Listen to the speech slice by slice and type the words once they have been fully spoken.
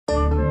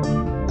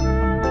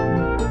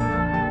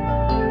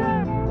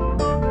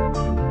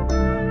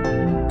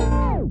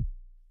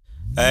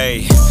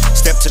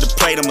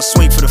plate, I'ma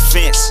swing for the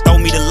fence. Throw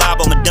me the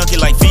lob, I'ma dunk it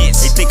like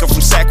Vince. They think I'm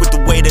from Sac with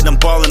the way that I'm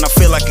ballin'. I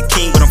feel like a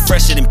king, but I'm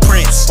fresher than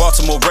Prince.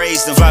 Baltimore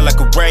raised and fly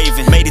like a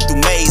raven. Made it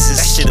through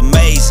mazes, that shit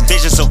amazing.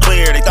 Vision so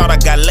clear, they thought I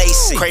got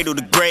LASIK. Cradle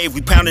to grave,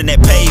 we pounding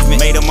that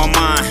pavement. Made up my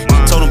mind,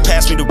 told them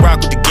pass me the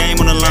rock with the game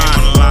on the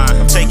line.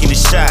 I'm taking a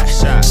shot,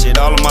 shit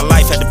all of my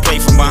life had to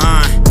play from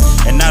behind.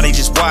 And now they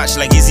just watch,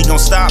 like, is he gon'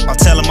 stop? I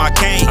tell him I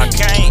can't.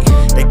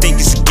 They think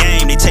it's a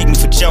game, they take me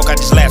for joke, I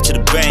just laugh to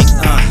the bank.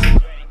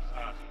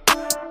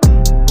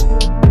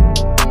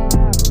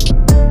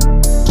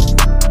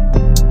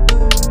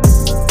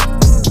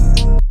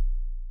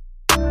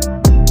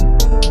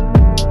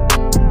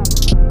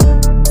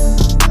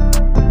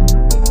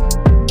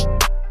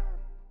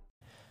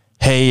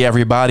 Hey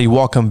everybody,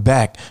 welcome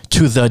back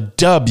to the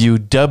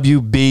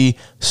WWB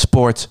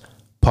Sports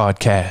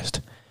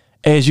Podcast.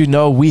 As you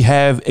know, we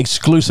have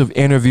exclusive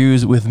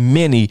interviews with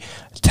many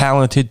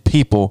talented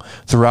people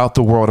throughout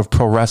the world of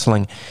pro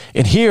wrestling.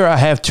 And here I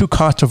have two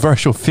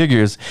controversial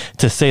figures,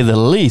 to say the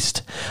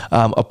least.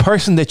 A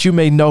person that you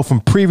may know from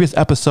previous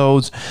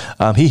episodes.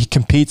 He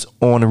competes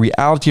on the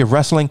reality of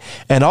wrestling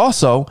and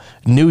also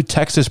New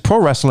Texas Pro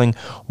Wrestling.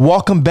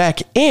 Welcome back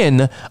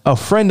in a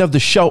friend of the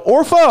show,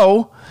 or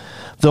foe,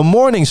 the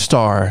Morning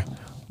Star,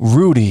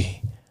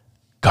 Rudy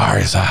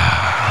Garza.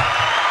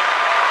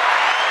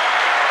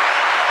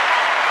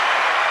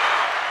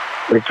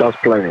 It's y'all's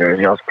pleasure.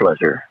 It's y'all's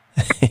pleasure.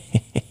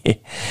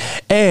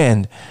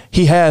 And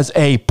he has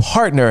a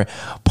partner,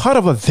 part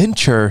of a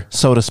venture,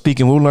 so to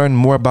speak, and we'll learn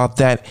more about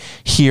that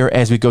here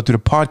as we go through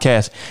the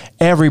podcast.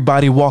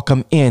 Everybody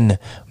welcome in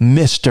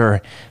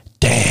Mr.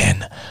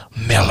 Dan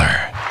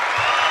Miller.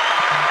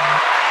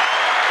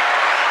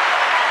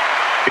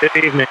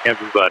 Good evening,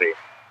 everybody.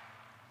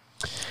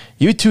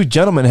 You two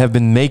gentlemen have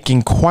been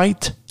making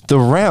quite the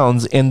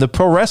rounds in the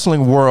pro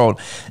wrestling world,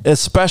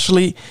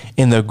 especially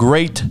in the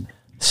great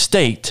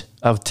state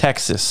of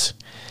Texas.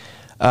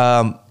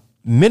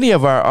 Many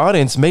of our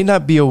audience may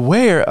not be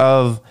aware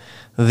of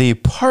the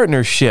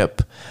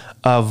partnership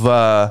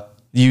of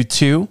you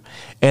two,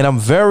 and I'm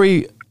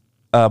very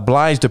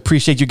obliged to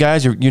appreciate you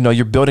guys.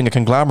 You're building a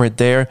conglomerate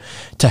there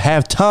to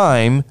have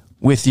time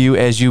with you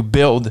as you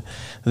build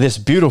this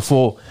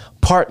beautiful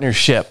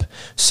partnership.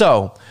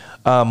 So,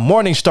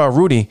 Morning Star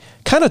Rudy,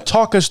 kind of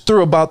talk us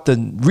through about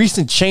the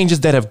recent changes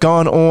that have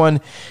gone on,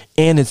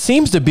 and it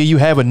seems to be you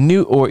have a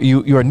new, or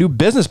you're a new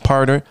business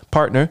partner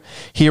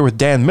here with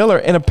Dan Miller,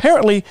 and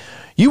apparently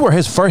you were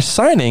his first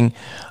signing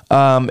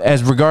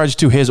as regards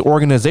to his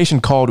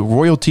organization called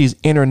Royalties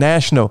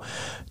International.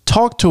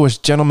 Talk to us,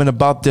 gentlemen,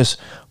 about this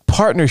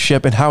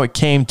partnership and how it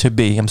came to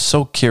be. I'm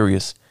so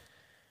curious.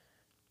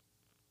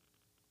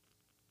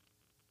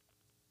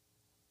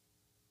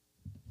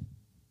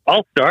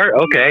 I'll start.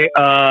 Okay.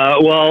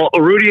 Well,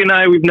 Rudy and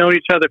I, we've known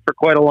each other for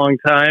quite a long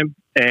time.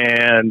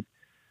 And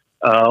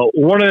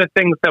one of the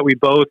things that we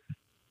both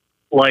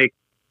like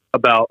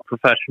about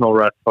professional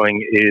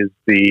wrestling is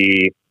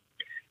the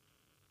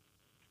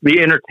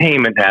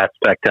entertainment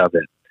aspect of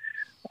it.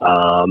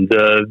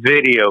 The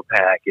video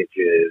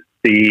packages,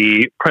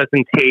 the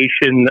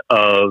presentation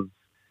of,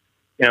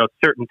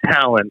 certain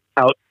talent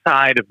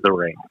outside of the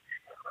ring.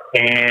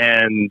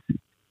 And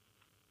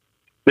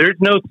there's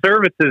no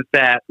services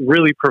that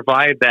really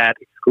provide that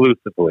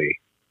exclusively.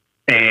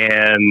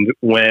 And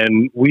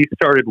when we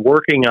started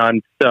working on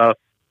stuff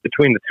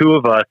between the two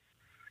of us,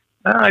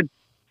 I'd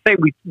say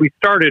we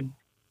started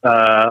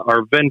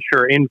our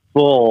venture in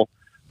full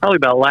probably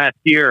about last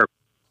year.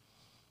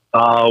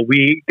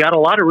 We got a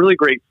lot of really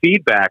great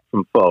feedback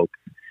from folks.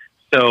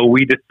 So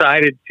we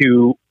decided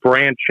to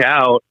branch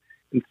out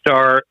and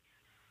start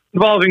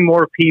involving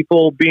more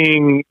people,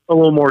 being a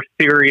little more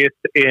serious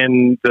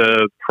in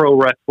the pro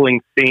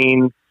wrestling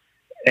scene,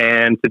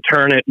 and to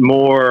turn it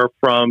more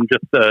from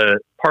just a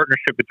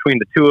partnership between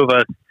the two of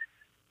us,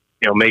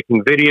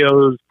 making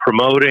videos,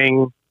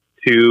 promoting,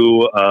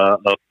 to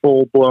a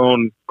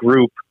full-blown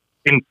group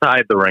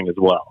inside the ring as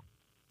well.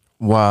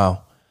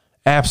 Wow.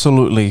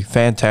 Absolutely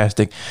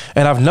fantastic.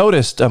 And I've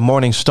noticed,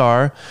 Morning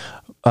Star,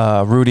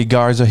 Rudy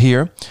Garza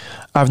here,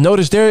 I've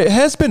noticed there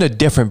has been a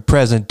different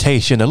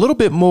presentation, a little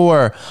bit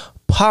more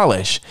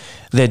polish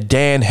that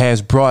Dan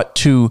has brought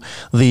to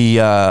the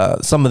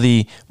some of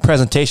the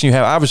presentation you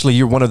have. Obviously,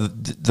 you're one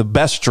of the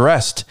best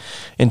dressed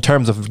in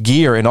terms of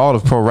gear in all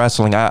of pro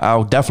wrestling.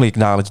 I'll definitely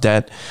acknowledge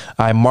that.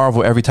 I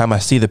marvel every time I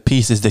see the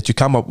pieces that you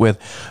come up with.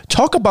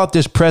 Talk about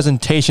this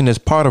presentation as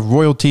part of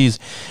Royalties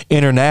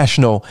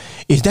International.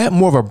 Is that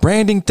more of a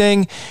branding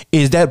thing?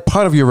 Is that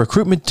part of your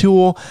recruitment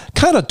tool?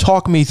 Kind of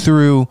talk me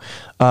through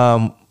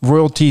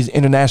Royalties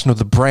International,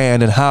 the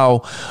brand, and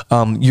how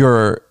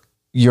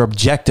your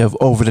objective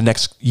over the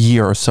next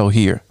year or so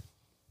here.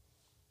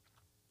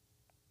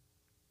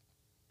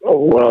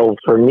 Well,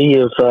 for me,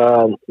 it's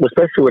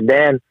especially with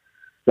Dan,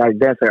 like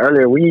Dan said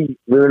earlier, we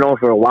were known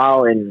for a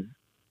while, and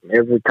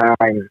every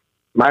time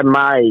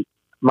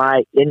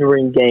my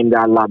in-ring game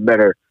got a lot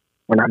better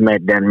when I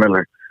met Dan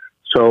Miller.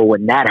 So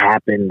when that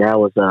happened, that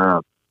was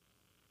a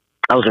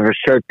for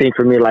sure thing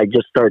for me. Like,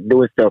 just start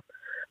doing stuff.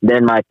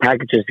 Then my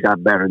packages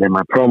got better. Then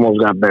my promos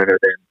got better.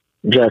 Then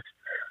just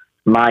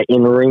my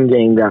in-ring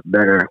game got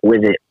better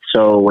with it.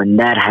 So when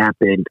that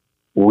happened,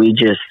 we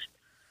just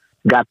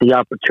got the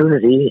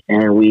opportunity,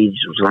 and we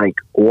just was like,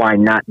 why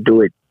not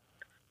do it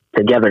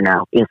together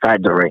now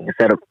inside the ring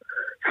instead of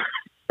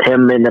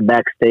him in the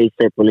backstage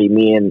separately,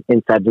 me and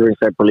inside the ring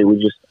separately.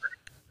 We just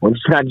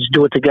not just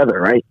do it together,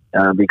 right?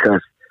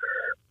 Because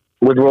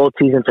with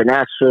Royalties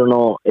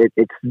International,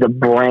 it's the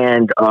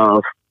brand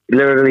of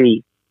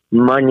literally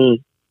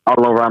money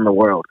all around the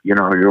world. You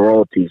know, your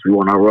royalties. We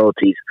want our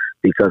royalties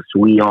because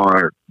we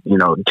are, you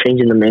know,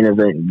 changing the main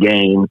event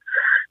game,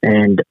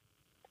 and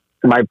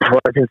my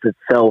presence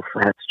itself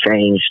has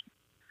changed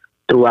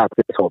throughout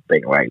this whole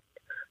thing, right?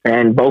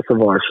 And both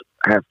of us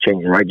have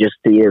changed, right? Just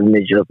the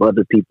image of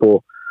other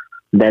people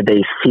that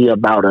they see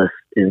about us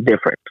is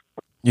different.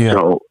 Yeah.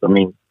 So, I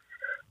mean,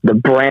 the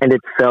brand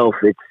itself,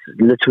 it's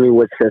literally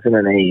what it says in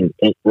the name,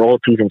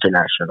 Royalties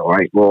International,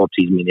 right?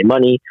 Royalties meaning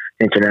money,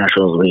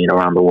 international meaning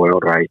around the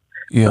world, right?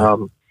 Yeah.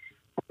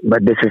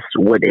 But this is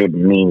what it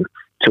means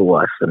to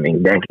us. I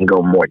mean, Dan can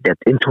go more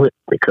depth into it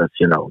because,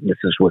 you know, this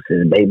is what's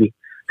his baby.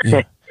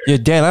 Yeah. Yeah,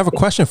 Dan, I have a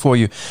question for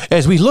you.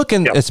 As we look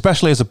in,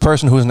 especially as a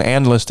person who's an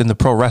analyst in the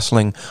pro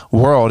wrestling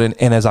world, and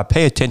as I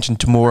pay attention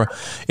to more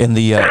in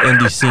the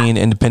indie scene,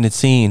 independent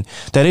scene,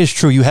 that is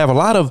true. You have a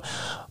lot of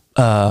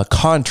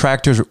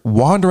contractors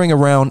wandering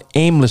around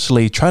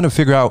aimlessly, trying to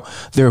figure out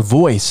their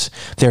voice,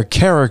 their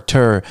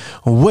character,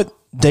 what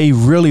they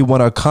really want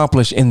to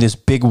accomplish in this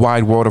big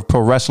wide world of pro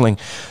wrestling.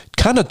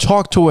 Kind of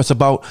talk to us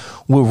about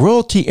what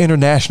Royalty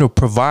International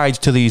provides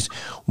to these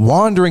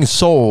wandering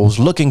souls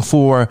looking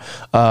for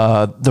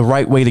the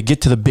right way to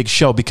get to the big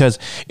show, because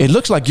it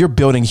looks like you're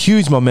building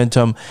huge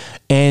momentum,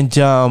 and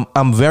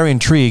I'm very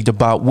intrigued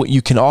about what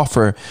you can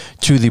offer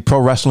to the pro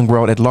wrestling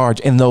world at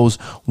large and those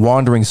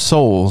wandering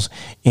souls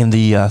in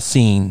the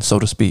scene, so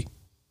to speak.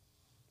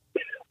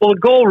 Well, the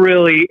goal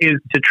really is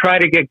to try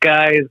to get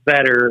guys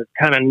that are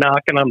kind of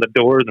knocking on the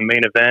door of the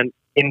main event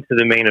into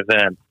the main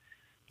event.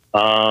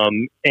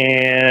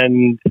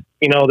 And,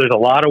 you know, there's a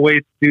lot of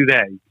ways to do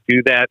that. You can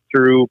do that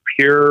through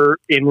pure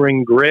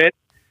in-ring grit.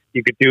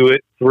 You could do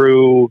it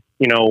through,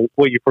 you know,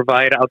 what you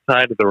provide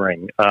outside of the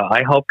ring.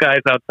 I help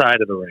guys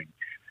outside of the ring.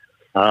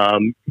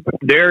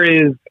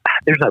 There's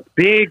a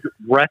big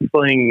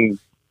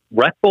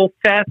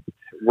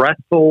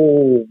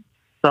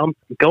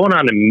something going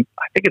on in,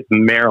 I think it's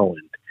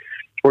Maryland,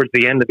 towards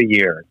the end of the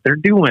year. They're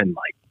doing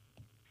like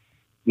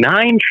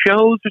 9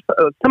 shows,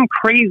 some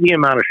crazy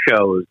amount of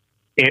shows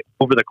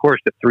over the course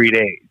of 3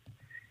 days.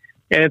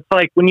 And it's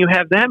like, when you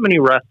have that many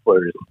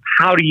wrestlers,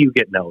 how do you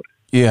get noticed?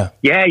 Yeah.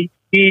 Yeah,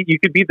 you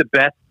could be the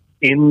best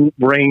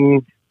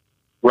in-ring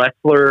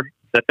wrestler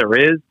that there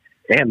is,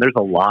 and there's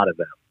a lot of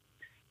them.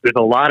 There's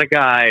a lot of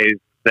guys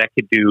that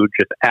could do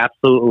just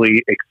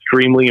absolutely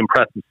extremely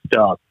impressive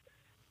stuff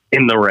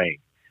in the ring.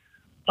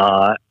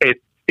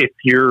 If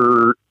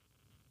you're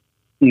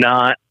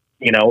not,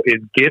 you know,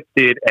 is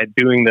gifted at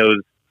doing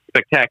those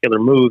spectacular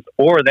moves,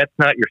 or that's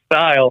not your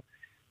style,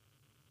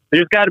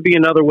 there's got to be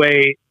another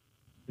way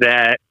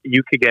that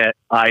you could get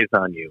eyes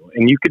on you.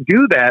 And you could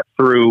do that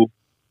through,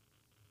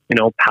 you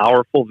know,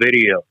 powerful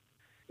video.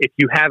 If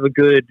you have a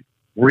good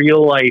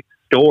real life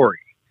story,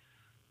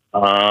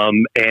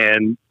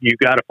 and you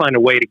got to find a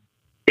way to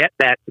get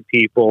that to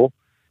people,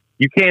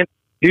 you can't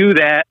do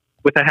that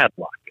with a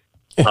headlock.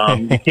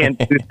 You can't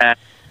do that.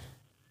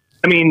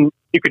 I mean,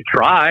 you could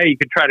try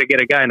to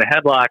get a guy in a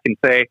headlock and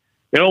say,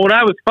 you know, when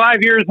I was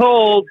 5 years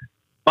old,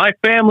 my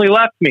family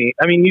left me.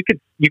 I mean, you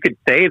could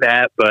say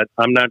that, but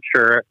I'm not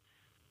sure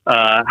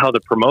how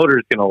the promoter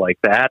is going to like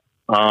that.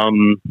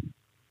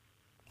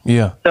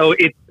 Yeah. So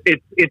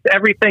it's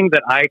everything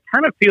that I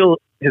kind of feel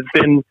has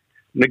been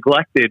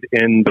neglected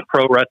in the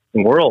pro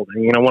wrestling world.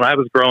 And, you know, when I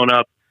was growing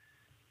up,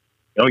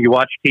 you know, you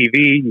watch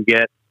TV, you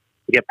get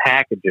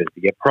packages,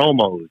 you get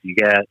promos, you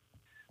get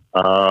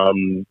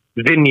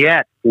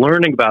vignettes,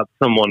 learning about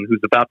someone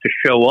who's about to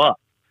show up.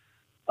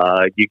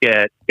 You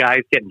get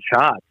guys getting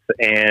shots,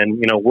 and,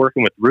 you know,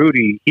 working with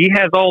Rudy, he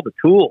has all the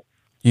tools.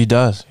 He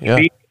does. Yeah.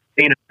 He's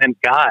an event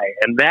guy.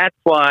 And that's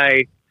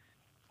why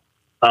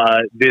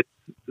this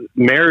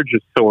marriage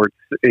of sorts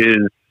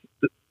is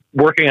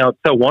working out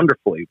so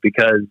wonderfully,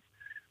 because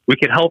we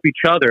can help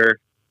each other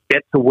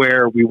get to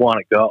where we want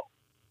to go.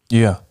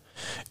 Yeah.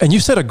 And you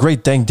said a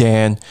great thing,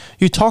 Dan.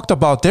 You talked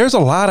about there's a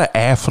lot of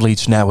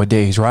athletes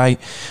nowadays, right?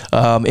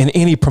 In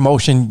any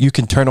promotion you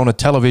can turn on a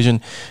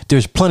television,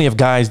 there's plenty of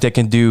guys that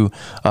can do,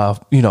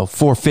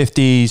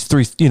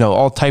 450s,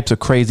 all types of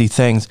crazy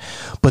things.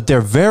 But there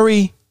are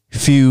very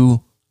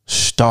few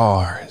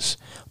stars.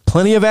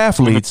 Plenty of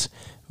athletes,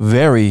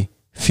 very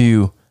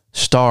few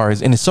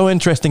stars. And it's so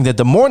interesting that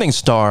the Morning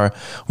Star,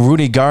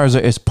 Rudy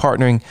Garza, is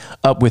partnering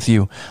up with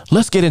you.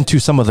 Let's get into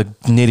some of the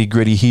nitty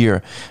gritty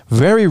here.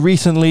 Very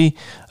recently,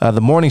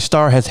 the Morning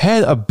Star has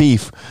had a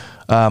beef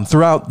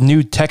throughout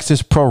New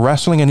Texas Pro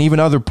Wrestling and even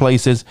other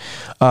places.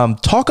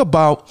 Talk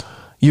about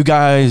you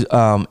guys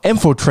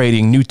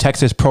infiltrating New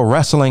Texas Pro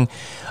Wrestling.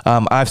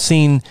 I've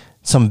seen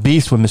some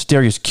beefs with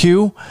Mysterious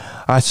Q.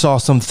 I saw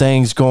some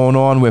things going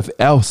on with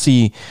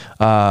LC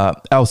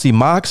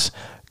Mox,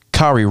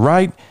 Kari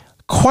Wright.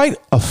 Quite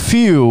a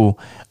few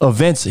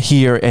events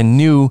here in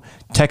New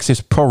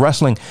Texas Pro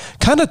Wrestling.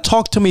 Kind of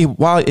talk to me.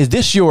 Is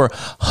this your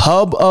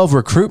hub of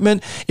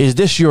recruitment? Is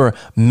this your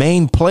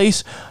main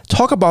place?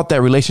 Talk about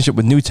that relationship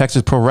with New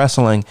Texas Pro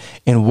Wrestling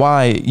and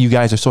why you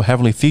guys are so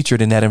heavily featured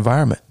in that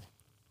environment.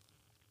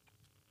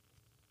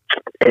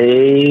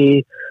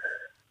 I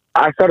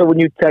started with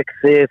New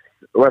Texas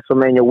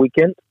WrestleMania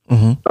weekend.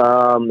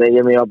 They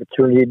gave me an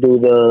opportunity to do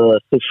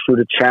the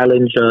 6-shooter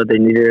challenge. They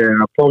needed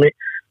an opponent.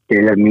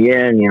 They let me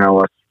in.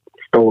 I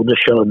stole the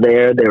show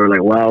there. They were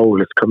like, "Wow,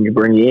 let's come to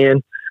bring you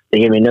in." They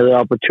gave me another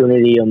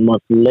opportunity a few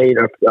months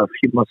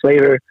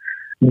later.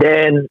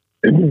 Then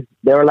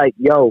they were like,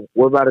 "Yo,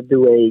 we're about to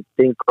do a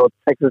thing called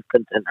Texas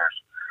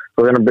Contenders.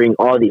 We're going to bring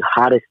all the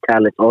hottest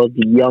talents, all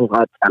the young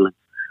hot talents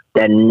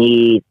that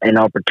need an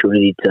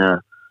opportunity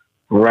to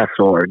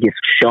wrestle or get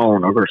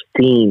shown or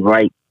seen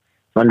right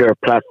under a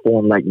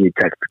platform like New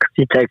Texas." Because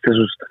New Texas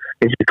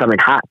is becoming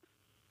hot,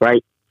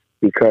 right?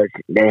 Because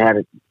they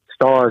had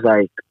stars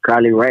like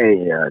Kylie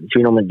Ray,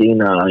 Gino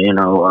Medina,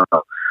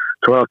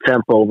 Terrell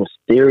Temple,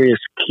 Mysterious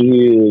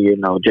Q,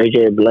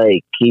 JJ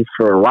Blake,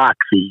 Kiefer,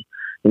 Roxy,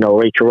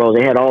 Rachel Rose.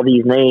 They had all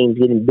these names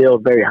getting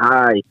billed very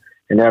high,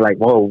 and they're like,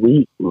 "Well,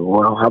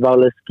 how about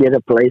let's get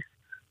a place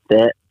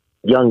that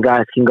young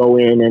guys can go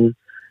in and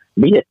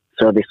beat it."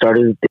 So they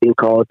started a thing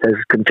called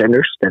Texas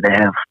Contenders that they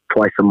have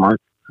twice a month.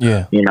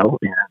 Yeah, and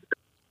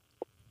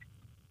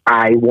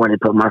I wanted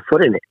to put my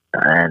foot in it,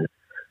 and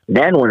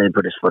Dan wanted to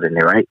put his foot in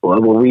it, right?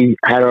 Well, we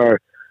had our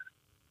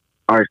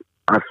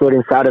foot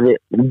inside of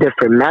it in a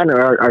different manner.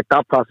 Our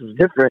thought process was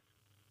different.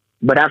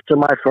 But after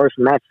my first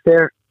match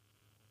there,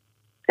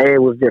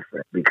 it was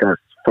different because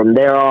from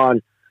there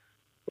on,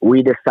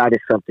 we decided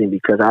something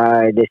because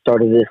they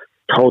started this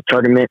whole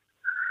tournament,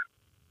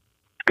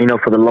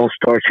 for the Lone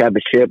Star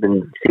Championship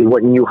and see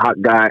what new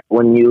guy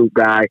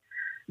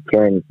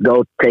can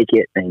go take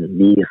it and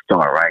be a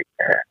star, right?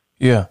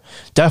 Yeah,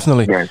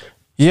 definitely.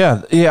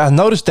 Yeah. I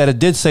noticed that it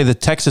did say the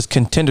Texas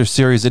Contender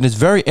Series, and it's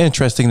very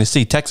interesting to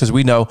see. Texas,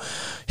 we know,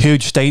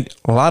 huge state,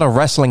 a lot of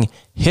wrestling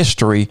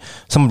history.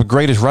 Some of the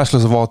greatest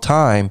wrestlers of all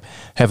time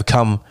have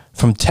come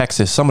from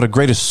Texas. Some of the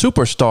greatest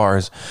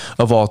superstars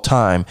of all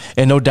time,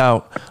 and no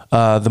doubt,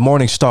 the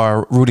Morning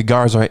Star Rudy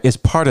Garza is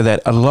part of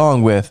that,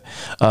 along with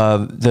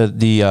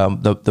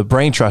the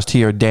brain trust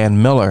here,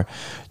 Dan Miller.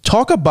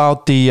 Talk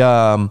about the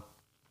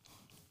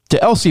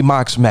LC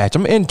Mox match.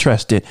 I'm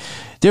interested.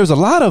 There was a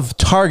lot of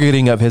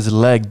targeting of his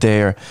leg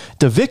there.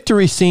 The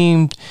victory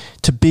seemed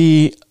to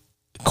be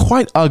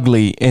quite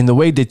ugly in the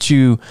way that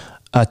you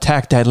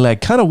attacked that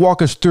leg. Kind of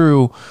walk us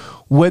through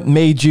what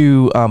made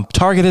you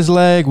target his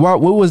leg.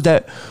 What was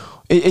that?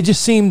 It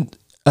just seemed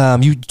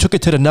you took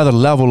it to another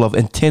level of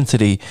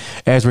intensity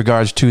as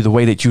regards to the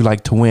way that you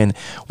like to win.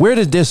 Where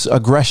did this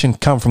aggression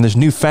come from, this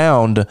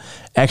newfound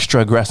extra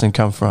aggression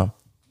come from?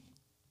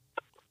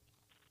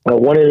 I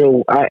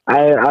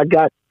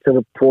got to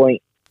the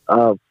point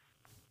of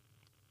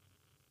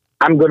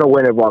I'm going to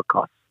win at all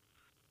costs.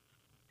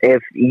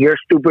 If you're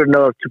stupid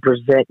enough to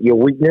present your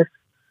weakness,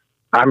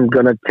 I'm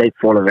going to take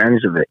full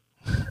advantage of it.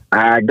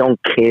 I don't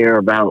care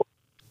about,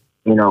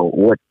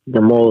 what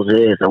the most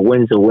is. A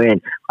win's a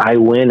win. I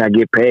win, I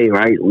get paid,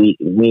 right? Me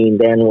and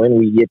Dan win,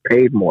 we get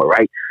paid more,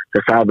 right?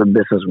 That's how the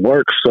business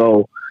works.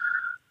 So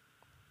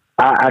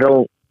I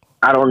don't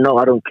know.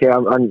 I don't care.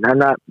 I'm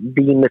not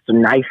being Mr.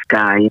 Nice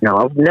Guy.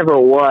 I never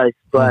was,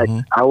 but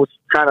I was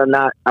kind of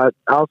not. I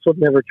also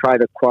never tried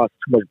to cross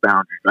too much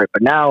boundaries, right?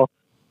 But now,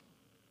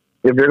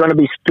 if you're going to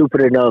be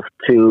stupid enough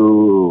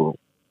to,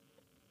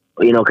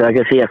 because I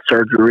guess he had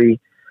surgery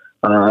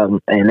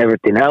and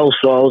everything else,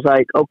 so I was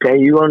like, okay,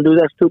 you want to do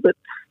that stupid?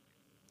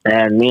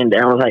 And me and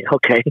Dan was like,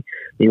 okay,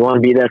 you want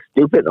to be that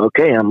stupid?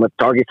 Okay, I'm going to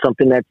target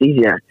something that's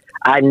easier.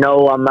 I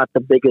know I'm not the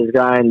biggest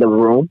guy in the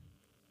room.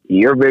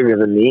 You're bigger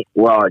than me.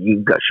 Well,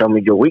 you show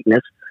me your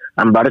weakness.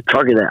 I'm about to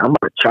target that. I'm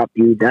about to chop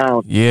you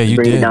down. Yeah, you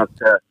bring did. it down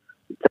to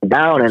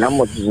down, and I'm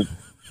going to just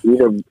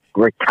either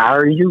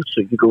retire you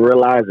so you can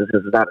realize this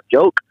is not a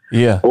joke.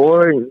 Yeah.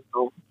 Or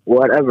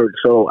whatever.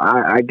 So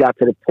I got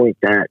to the point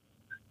that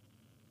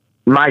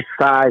my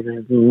size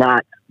is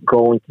not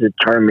going to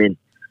determine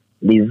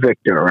the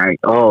victor, right?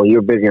 Oh,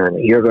 you're bigger than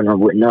me. You're going to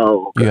win.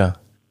 No. Yeah.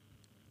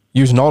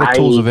 Using all the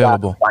tools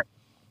available.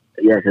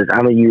 Yes,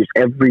 I'm going to use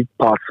every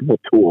possible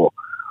tool.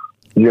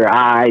 Your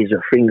eyes,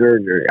 your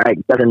fingers,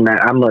 it doesn't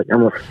matter. I'm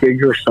gonna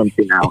figure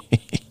something out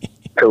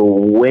to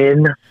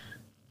win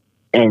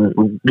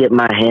and get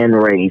my hand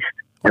raised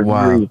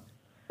every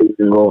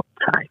single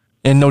time.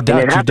 And no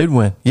doubt you did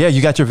win. Yeah,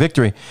 you got your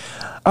victory.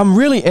 I'm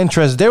really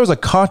interested. There was a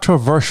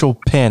controversial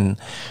pin.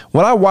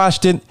 When I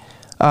watched it,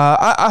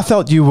 I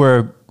felt you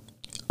were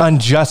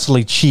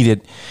unjustly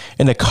cheated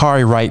in the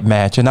Kari Wright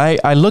match. And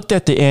I looked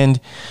at the end,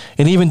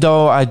 and even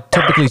though I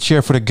typically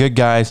cheer for the good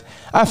guys,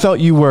 I felt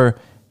you were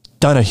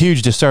done a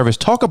huge disservice.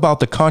 Talk about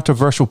the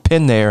controversial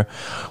pin there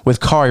with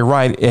Kari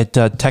Wright at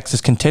Texas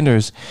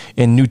Contenders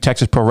in New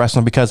Texas Pro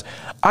Wrestling, because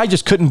I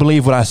just couldn't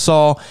believe what I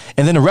saw.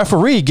 And then the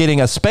referee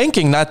getting a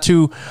spanking not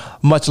too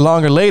much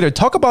longer later.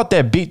 Talk about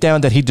that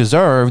beatdown that he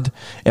deserved,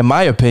 in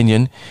my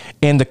opinion,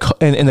 and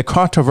the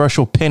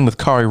controversial pin with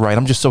Kari Wright.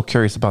 I'm just so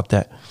curious about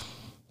that.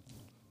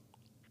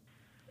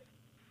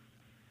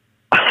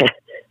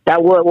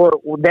 That was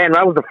Dan.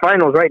 That was the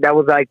finals, right? That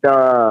was like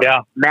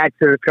the match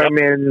to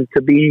determine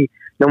to be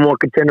number one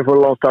contender for the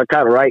Lone Star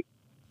title, right?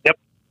 Yep.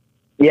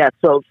 Yeah.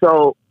 So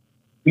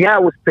yeah, I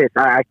was pissed.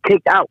 I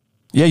kicked out.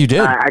 Yeah, you did.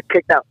 I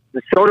kicked out.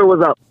 The shoulder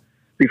was up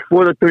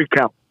before the 3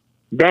 count.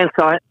 Dan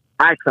saw it.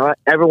 I saw it.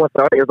 Everyone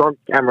saw it. It was on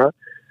camera,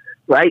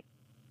 right?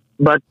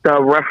 But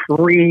the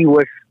referee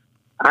was.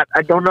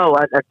 I don't know.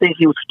 I think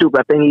he was stupid.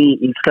 I think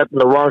he stepped on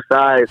the wrong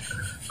side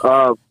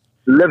of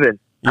living.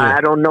 Yeah. I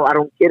don't know. I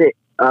don't get it.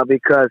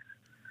 Because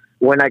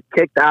when I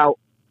kicked out,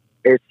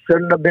 it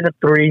shouldn't have been a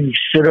 3. He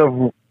should have,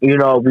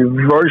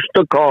 reversed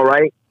the call,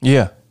 right?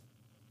 Yeah.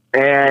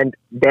 And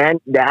Dan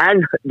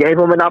gave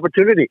him an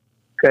opportunity.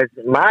 Because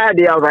my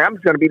idea, I was like, I'm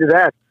just going to beat his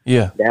ass.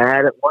 Yeah.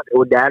 Dan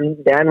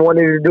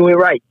wanted to do it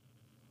right.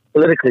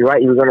 Politically, right?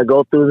 He was going to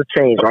go through the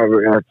chains,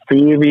 right?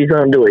 See if he's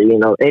going to do it,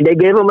 And they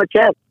gave him a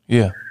chance.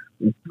 Yeah.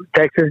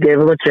 Texas gave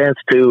him a chance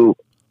to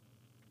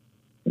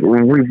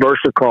reverse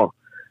the call.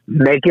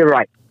 Make it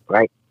right,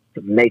 right?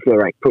 To make it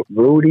right. Put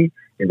Rudy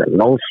in the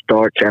Lone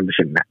Star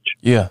Championship match.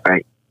 Yeah.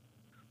 Right.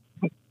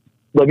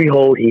 But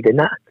behold, he did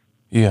not.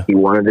 Yeah. He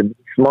wanted to be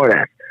smart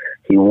ass.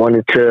 He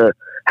wanted to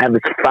have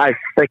his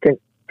 5-second,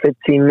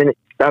 15-minute,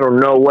 I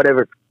don't know,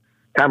 whatever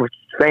time of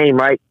fame,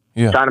 right?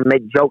 Yeah. Trying to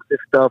make jokes and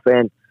stuff.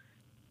 And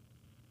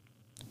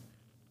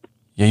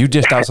yeah, you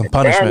dished out some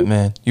punishment,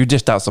 man. You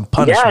dished out some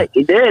punishment. Yeah,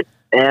 he did.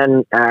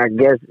 And I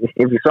guess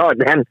if you saw it,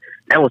 Dan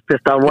was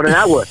pissed off more than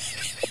I was.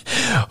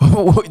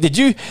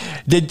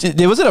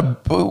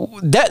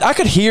 I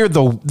could hear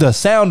the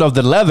sound of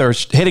the leather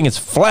hitting his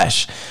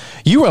flesh.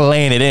 You were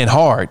laying it in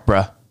hard,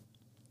 bruh.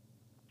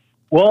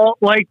 Well,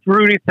 like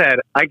Rudy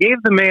said, I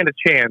gave the man a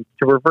chance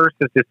to reverse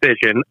his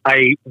decision.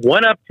 I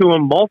went up to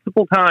him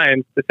multiple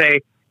times to say,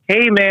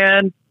 hey,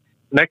 man,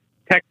 next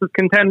Texas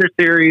Contender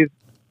Series,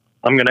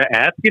 I'm going to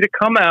ask you to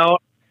come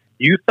out.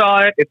 You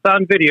saw it. It's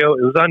on video.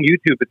 It was on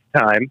YouTube at the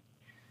time.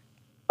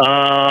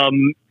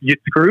 You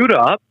screwed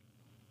up.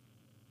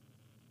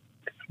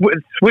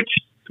 Switch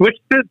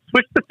the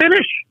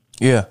finish.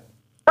 Yeah.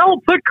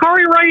 Oh, put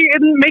Kari Wright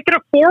and make it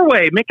a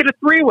 4-way, make it a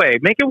 3-way,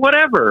 make it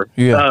whatever.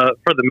 Yeah.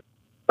 For the,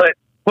 but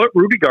put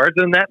Rudy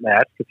Garza in that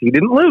match because he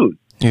didn't lose.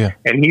 Yeah.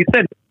 And he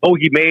said, "Oh,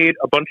 he made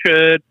a bunch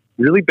of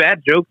really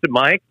bad jokes at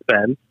my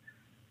expense."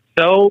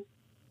 So,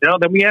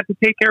 then we have to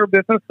take care of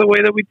business the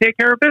way that we take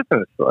care of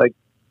business. Like,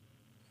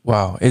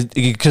 wow,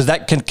 because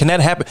that can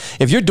that happen?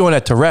 If you're doing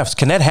that to refs,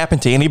 can that happen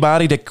to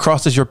anybody that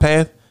crosses your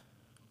path?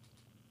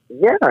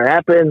 Yeah, it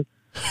happened.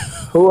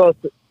 Who else?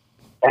 It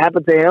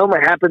happened to him.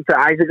 It happened to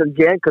Isaac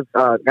again because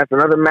that's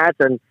another match,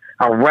 and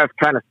a ref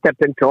trying to step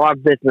into our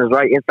business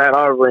right inside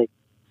our ring.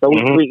 So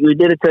we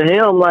did it to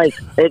him. Like,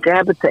 it can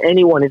happen to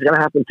anyone. It's gonna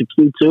happen to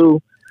Q2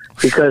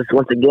 because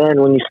once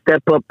again, when you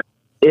step up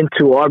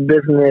into our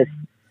business,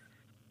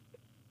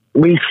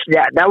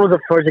 that was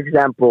the first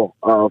example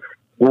of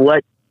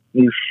what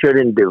you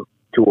shouldn't do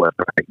to us.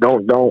 Right?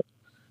 Don't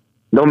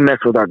mess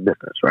with our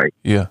business, right?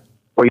 Yeah.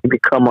 Or you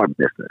become our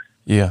business.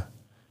 Yeah.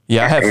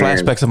 Yeah, I had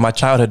flashbacks of my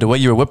childhood. The way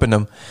you were whipping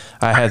them,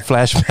 I had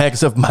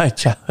flashbacks of my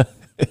childhood.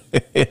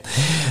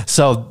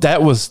 So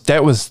that was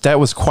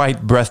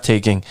quite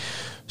breathtaking.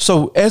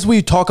 So as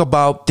we talk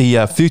about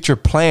the future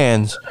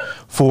plans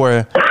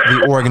for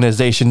the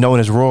organization known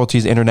as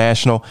Royalties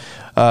International,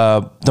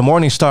 the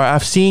Morning Star,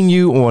 I've seen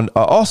you on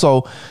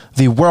also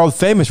the world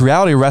famous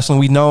reality wrestling.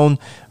 We've known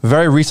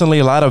very recently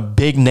a lot of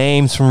big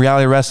names from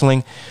reality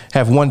wrestling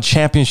have won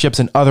championships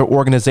in other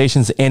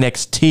organizations,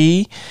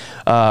 NXT,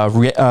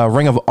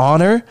 Ring of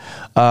Honor.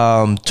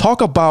 Talk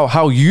about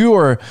how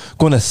you're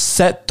going to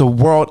set the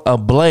world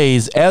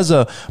ablaze as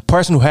a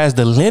person who has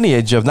the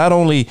lineage of not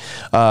only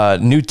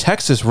New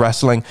Texas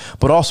wrestling,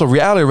 but also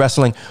reality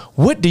wrestling.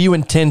 What do you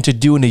intend to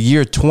do in the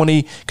year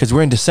because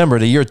we're in December,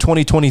 the year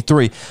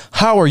 2023?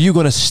 How are you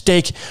going to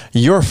stake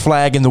your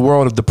flag in the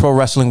world of the pro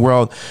wrestling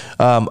world?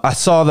 I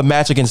saw the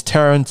match against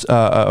Terrence,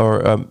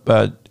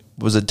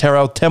 was it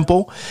Terrell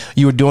Temple?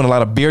 You were doing a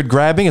lot of beard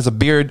grabbing. As a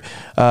beard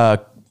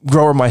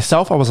grower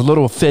myself, I was a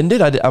little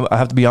offended. I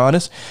have to be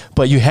honest,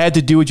 but you had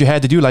to do what you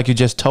had to do, like you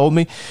just told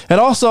me. And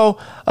also,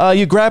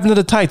 you grabbed into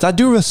the tights. I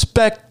do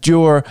respect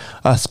your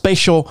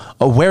spatial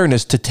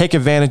awareness to take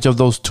advantage of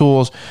those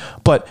tools,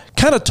 but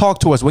kind of talk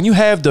to us. When you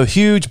have the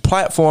huge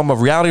platform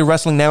of reality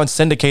wrestling now, it's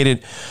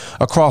syndicated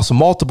across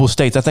multiple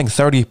states, I think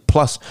 30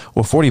 plus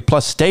or 40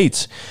 plus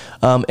states,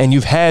 and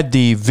you've had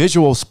the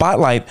visual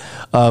spotlight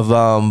of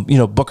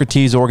Booker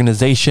T's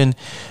organization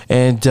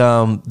and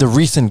the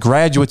recent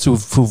graduates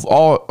who've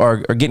all are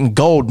getting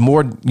gold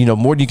more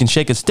than you can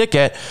shake a stick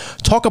at.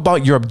 Talk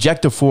about your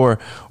objective for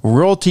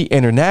Royalty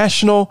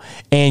International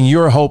and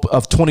your hope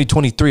of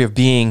 2023 of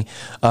being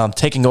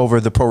taking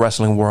over the pro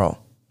wrestling world.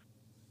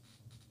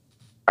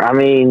 I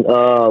mean,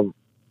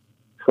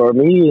 for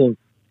me,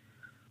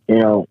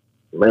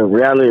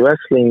 reality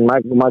wrestling,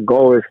 my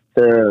goal is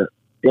to,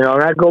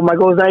 my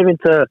goal is not even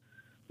to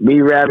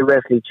be reality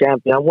wrestling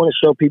champion. I want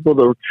to show people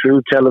the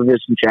true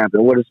television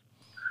champion. What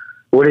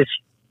is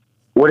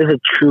a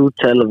true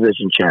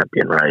television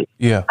champion, right?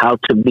 Yeah. How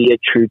to be a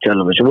true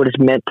television. What it's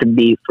meant to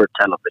be for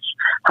television.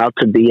 How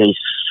to be a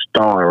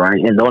star, right?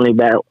 And the only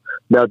belt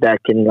that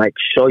can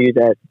show you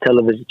that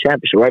television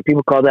championship, right?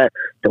 People call that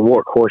the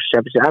workhorse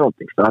championship. I don't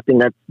think so. I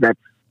think that's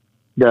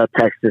the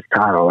Texas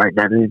title, right?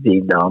 That is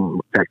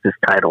the Texas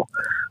title.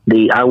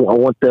 I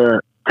want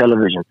the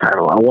television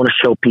title. I want to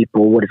show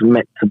people what it's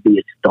meant to be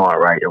a star,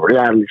 right? A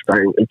reality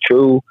star, a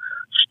true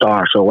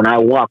star. So when I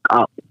walk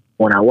out,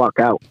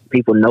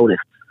 people notice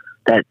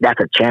that that's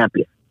a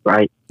champion,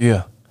 right?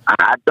 Yeah.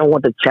 I don't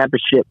want the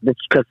championship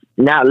because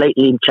now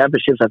lately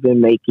championships have been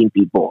making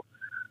people,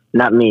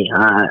 not me.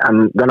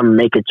 I'm gonna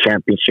make a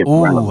championship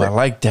relevant. I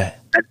like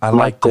that. That's I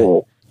like my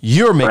goal. that.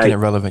 You're making right? it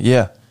relevant.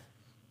 Yeah.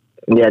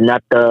 Yeah,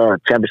 not the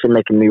championship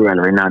making me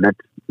relevant. No,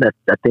 that's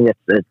I think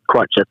that's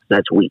crutch.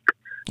 That's weak.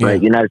 Right?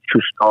 Yeah. You're not a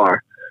true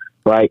star,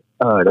 right?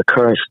 The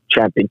current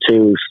champion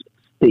too,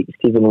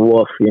 Stephen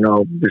Wolf.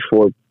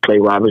 Before Clay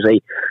Roberts,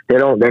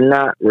 they're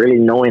not really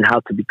knowing how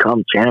to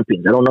become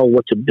champions. They don't know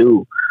what to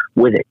do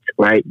with it,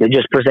 right? They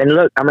just present,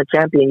 look, I'm a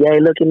champion, yay,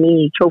 look at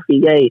me,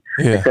 trophy, yay,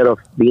 instead of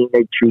being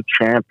a true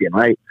champion,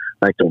 right?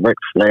 Like the Ric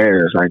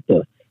Flairs, like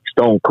the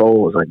Stone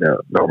Colds, like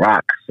the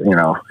Rocks,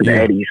 the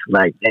Eddies,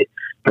 like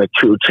the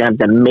true champ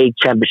that made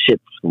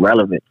championships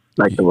relevant,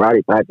 like the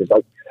Roddy Pipers,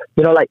 like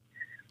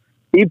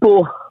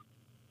people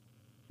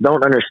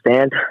don't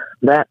understand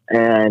that,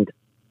 and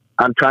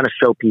I'm trying to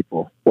show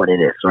people what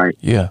it is, right?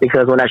 Yeah.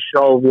 Because when I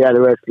show reality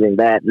wrestling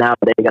that, now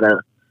they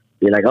gotta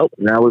be like, oh,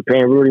 now we're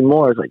paying Rudy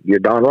more. It's like, you're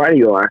darn right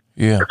you are.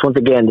 Yeah. Because once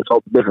again, this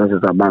whole difference is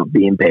about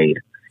being paid.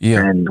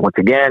 Yeah. And once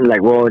again,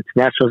 like Royal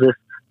International,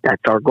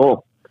 that's our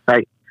goal.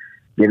 Like,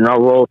 getting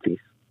our royalties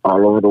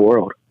all over the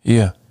world.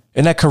 Yeah.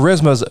 And that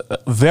charisma is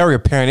very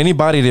apparent.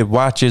 Anybody that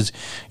watches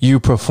you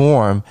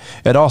perform,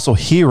 and also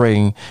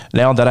hearing,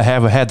 now that I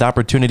have had the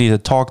opportunity to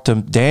talk to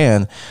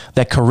Dan,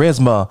 that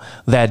charisma,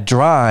 that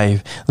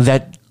drive,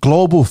 that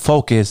global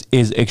focus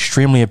is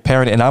extremely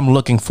apparent, and I'm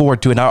looking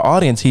forward to it. And our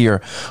audience here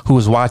who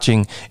is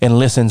watching and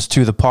listens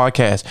to the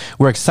podcast,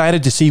 we're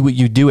excited to see what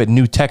you do at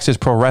New Texas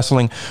Pro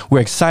Wrestling.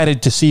 We're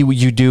excited to see what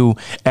you do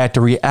at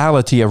the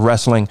Reality of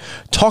Wrestling.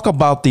 Talk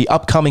about the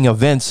upcoming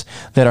events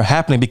that are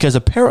happening, because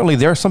apparently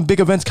there are some big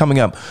events coming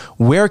up.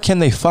 Where can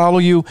they follow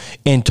you?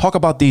 And talk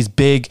about these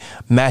big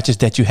matches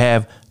that you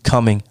have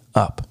coming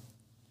up.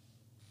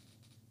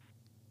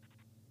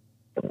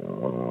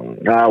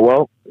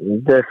 Well,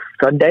 this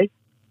Sunday,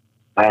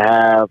 I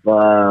have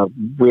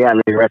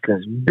Reality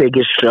Wrestling's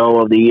biggest show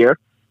of the year,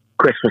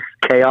 Christmas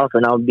Chaos,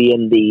 and I'll be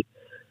in the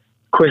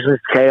Christmas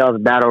Chaos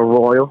Battle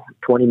Royal,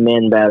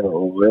 20-man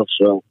Battle Royal.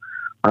 So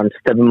I'm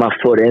stepping my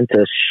foot in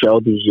to show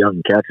these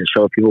young cats and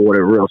show people what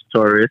a real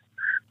story is,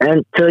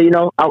 and to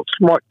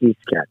outsmart these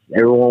cats.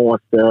 Everyone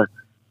wants to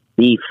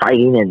be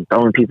fighting and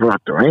throwing people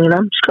out the ring, and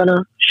I'm just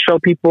gonna show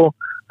people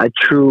a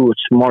true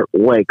smart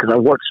way, because I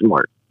work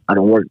smart. I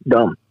don't work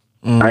dumb,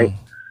 right?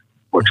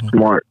 Work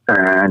smart,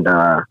 and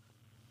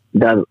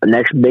the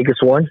next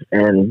biggest one,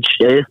 and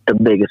it is the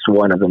biggest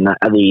one of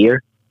the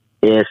year,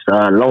 is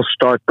Lone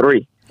Star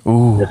 3,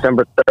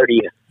 December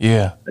 30th.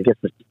 Yeah.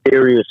 Against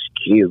Mysterious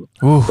Q.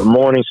 The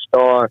Morning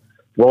Star,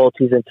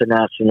 Royalties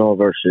International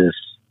versus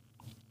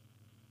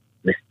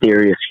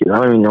Mysterious Q. I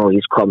don't even know if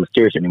he's called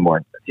Mysterious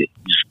anymore. It's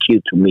just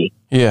Q to me.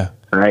 Yeah.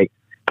 Right?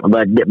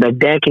 But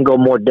Dan can go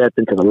more depth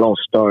into the Lone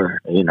Star,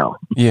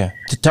 Yeah.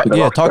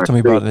 Talk to me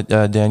about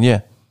it, Dan.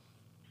 Yeah.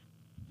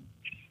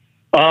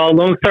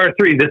 Lone Star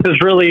 3, this is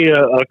really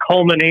a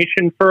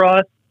culmination for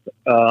us.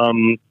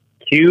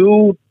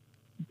 Q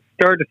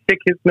started to stick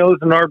his nose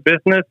in our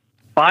business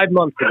 5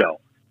 months ago.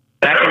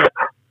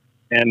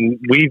 And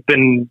we've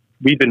been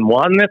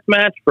wanting this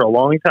match for a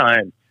long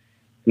time.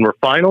 And we're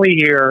finally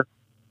here,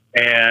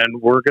 and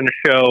we're going to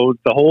show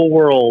the whole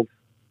world,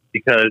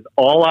 because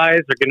all eyes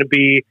are going to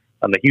be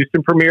on the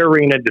Houston Premier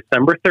Arena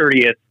December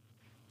 30th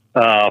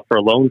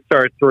for Lone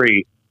Star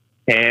 3.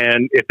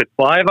 And if it's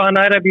live on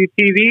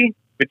IWTV,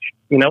 which,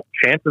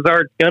 chances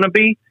are it's going to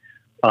be,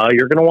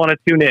 you're going to want to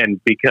tune in,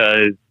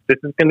 because this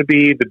is going to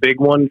be the big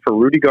one for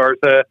Rudy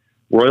Garza,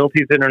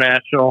 Royalties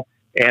International,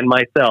 and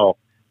myself,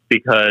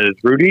 because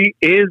Rudy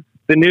is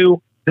the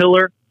new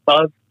pillar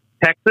of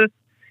Texas,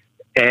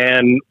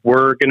 and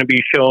we're going to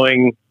be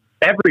showing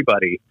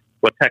everybody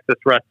what Texas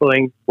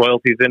Wrestling,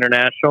 Royalties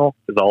International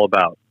is all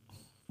about.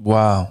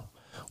 Wow.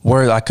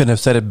 Word, I couldn't have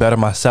said it better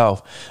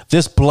myself.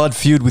 This blood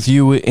feud with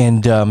you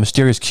and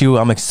Mysterious Q,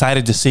 I'm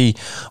excited to see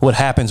what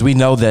happens. We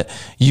know that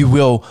you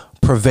will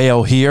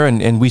prevail here,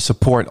 and we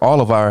support all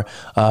of our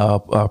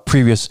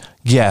previous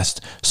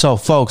guests. So,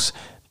 folks,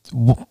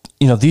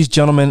 these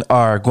gentlemen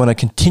are going to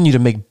continue to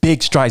make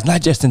big strides,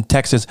 not just in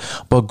Texas,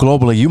 but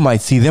globally. You might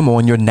see them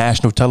on your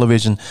national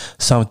television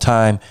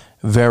sometime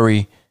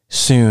very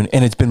soon.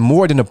 And it's been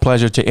more than a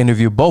pleasure to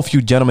interview both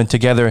you gentlemen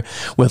together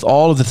with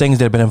all of the things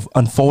that have been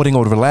unfolding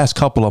over the last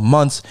couple of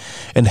months,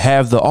 and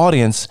have the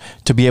audience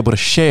to be able to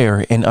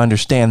share and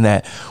understand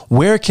that.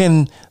 Where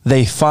can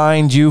they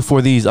find you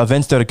for these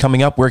events that are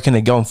coming up? Where can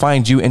they go and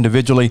find you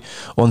individually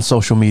on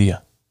social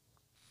media?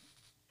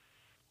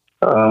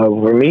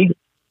 For me,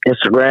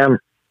 Instagram,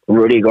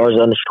 Rudy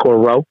Garza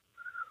 _Row,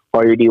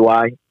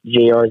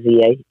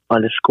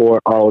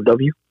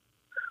 RUDYJRZA_ROW.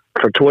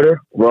 For Twitter,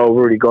 Row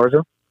Rudy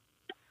Garza.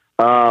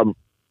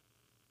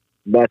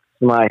 That's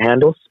my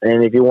handles.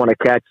 And if you want to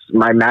catch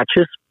my matches,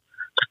 just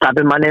type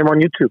in my name on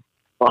YouTube.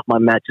 All my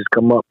matches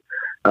come up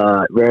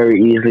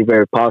very easily,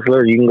 very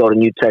popular. You can go to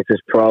New Texas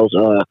Pro's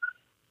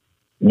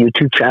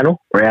YouTube channel,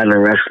 Rattler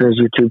Wrestling's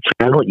YouTube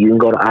channel. You can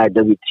go to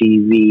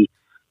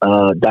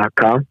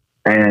IWTV.com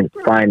and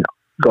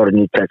go to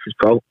New Texas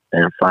Pro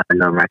and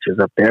find our matches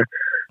up there,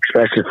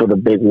 especially for the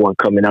big one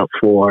coming up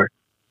for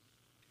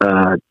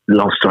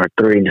Lone Star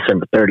 3 on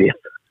December 30th.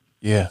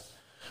 Yeah.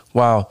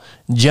 Wow.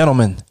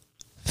 Gentlemen,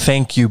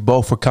 thank you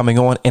both for coming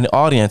on. And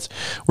audience,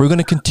 we're going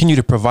to continue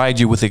to provide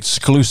you with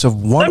exclusive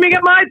one. Let me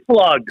get my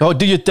plug. Oh,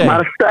 do your thing.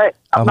 Let me get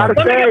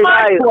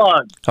my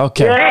plug.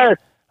 Okay. Yes.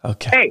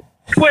 Okay. Hey,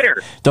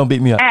 Twitter. Don't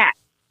beat me up.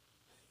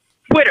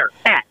 Twitter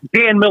at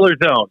Dan Miller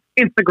Zone.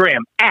 Instagram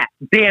at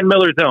Dan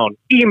Miller Zone.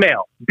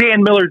 Email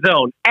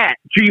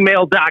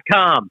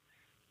danmillerzone@gmail.com.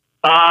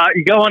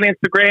 You go on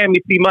Instagram,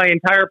 you see my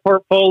entire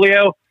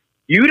portfolio.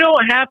 You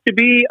don't have to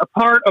be a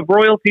part of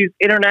Royalties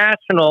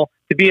International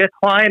to be a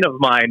client of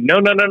mine. No.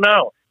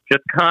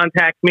 Just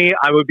contact me.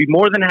 I would be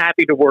more than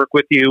happy to work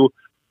with you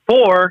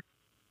for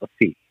a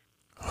fee.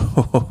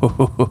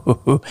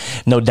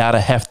 No doubt a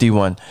hefty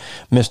one,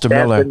 Mr.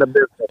 Miller.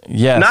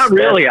 Yes. Not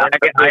really. I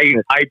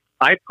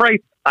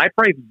price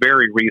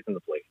very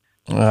reasonably.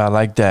 I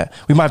like that.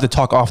 We might have to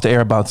talk off the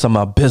air about some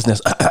business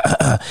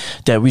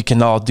that we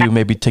can all do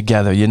maybe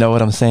together. You know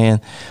what I'm saying?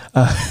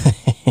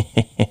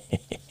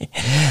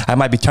 I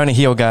might be turning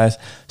heel, guys.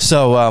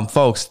 So,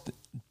 folks,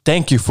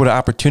 thank you for the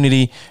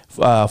opportunity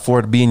for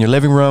it to be in your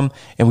living room.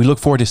 And we look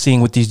forward to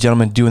seeing what these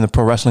gentlemen do in the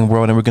pro wrestling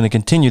world. And we're going to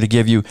continue to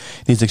give you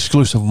these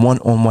exclusive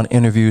one-on-one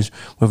interviews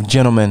with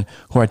gentlemen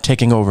who are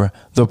taking over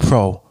the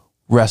pro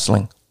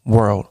wrestling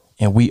world.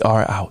 And we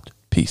are out.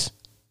 Peace.